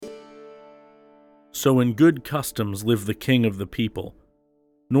So in good customs lived the king of the people,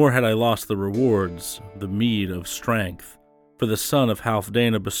 nor had I lost the rewards, the meed of strength, for the son of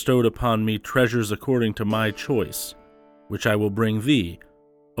Halfdana bestowed upon me treasures according to my choice, which I will bring thee,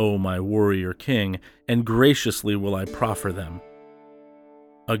 O my warrior king, and graciously will I proffer them.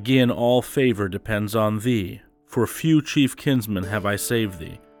 Again all favor depends on thee, for few chief kinsmen have I saved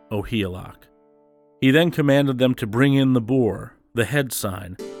thee, O Higelac. He then commanded them to bring in the boar, the head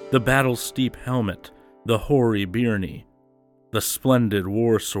sign, the battle-steep helmet, the hoary byrnie, the splendid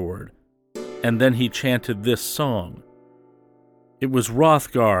war sword, and then he chanted this song. It was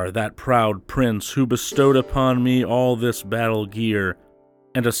Hrothgar, that proud prince, who bestowed upon me all this battle gear,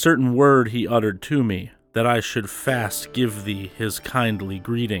 and a certain word he uttered to me, that I should fast give thee his kindly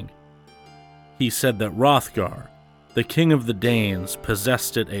greeting. He said that Hrothgar, the king of the Danes,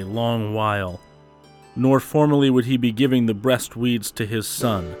 possessed it a long while, nor formerly would he be giving the breastweeds to his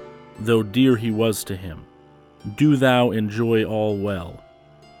son, though dear he was to him. Do thou enjoy all well.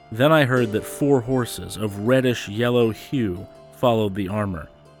 Then I heard that 4 horses of reddish-yellow hue followed the armor,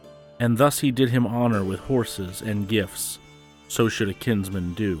 and thus he did him honor with horses and gifts. So should a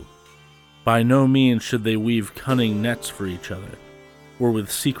kinsman do. By no means should they weave cunning nets for each other, or with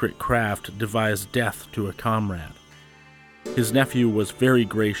secret craft devise death to a comrade. His nephew was very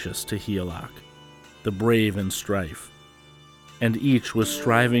gracious to Higelac, the brave in strife, and each was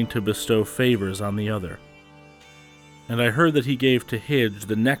striving to bestow favors on the other. And I heard that he gave to Hige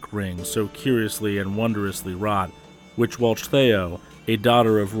the neck ring so curiously and wondrously wrought, which Walchtheo, a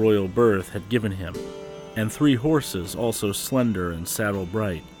daughter of royal birth, had given him, and 3 horses also slender and saddle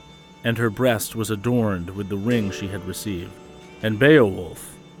bright, and her breast was adorned with the ring she had received. And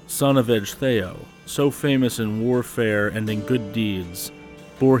Beowulf, son of Ecgtheow, so famous in warfare and in good deeds,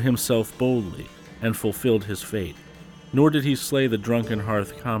 bore himself boldly and fulfilled his fate, nor did he slay the drunken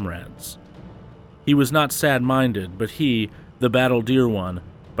hearth comrades. He was not sad-minded, but he, the battle-dear one,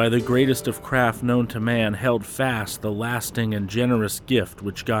 by the greatest of craft known to man, held fast the lasting and generous gift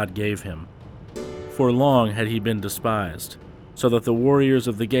which God gave him. For long had he been despised, so that the warriors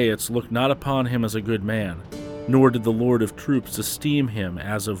of the Geats looked not upon him as a good man, nor did the lord of troops esteem him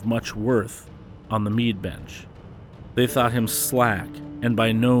as of much worth on the mead bench. They thought him slack, and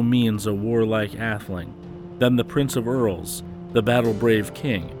by no means a warlike atheling. Then the Prince of Earls, the battle-brave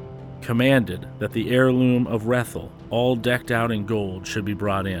king, commanded that the heirloom of Hrethel, all decked out in gold, should be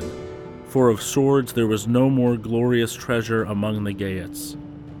brought in. For of swords there was no more glorious treasure among the Geats.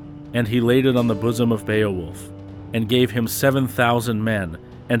 And he laid it on the bosom of Beowulf, and gave him 7,000 men,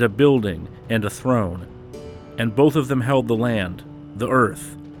 and a building, and a throne. And both of them held the land, the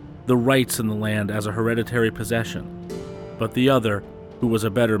earth, the rights in the land as a hereditary possession. But the other, who was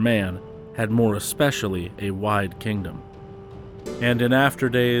a better man, had more especially a wide kingdom. And in after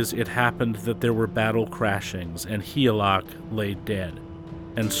days it happened that there were battle crashings, and Higelac lay dead,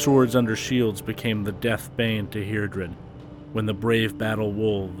 and swords under shields became the death-bane to Heardred, when the brave battle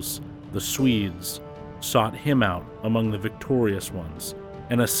wolves, the Swedes, sought him out among the victorious ones,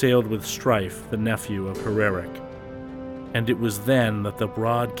 and assailed with strife the nephew of Hereric. And it was then that the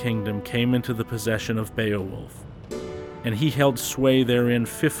broad kingdom came into the possession of Beowulf, and he held sway therein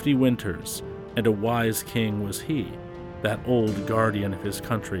 50 winters, and a wise king was he, that old guardian of his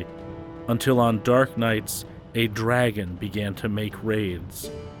country, until on dark nights a dragon began to make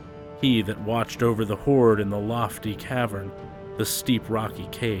raids, he that watched over the hoard in the lofty cavern, the steep rocky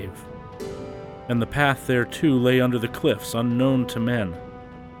cave. And the path thereto lay under the cliffs, unknown to men.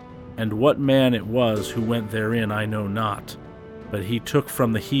 And what man it was who went therein I know not, but he took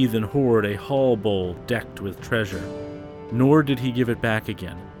from the heathen hoard a hall bowl decked with treasure, nor did he give it back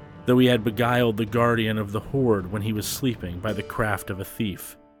again, though he had beguiled the guardian of the hoard when he was sleeping by the craft of a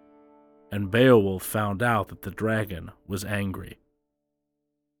thief. And Beowulf found out that the dragon was angry.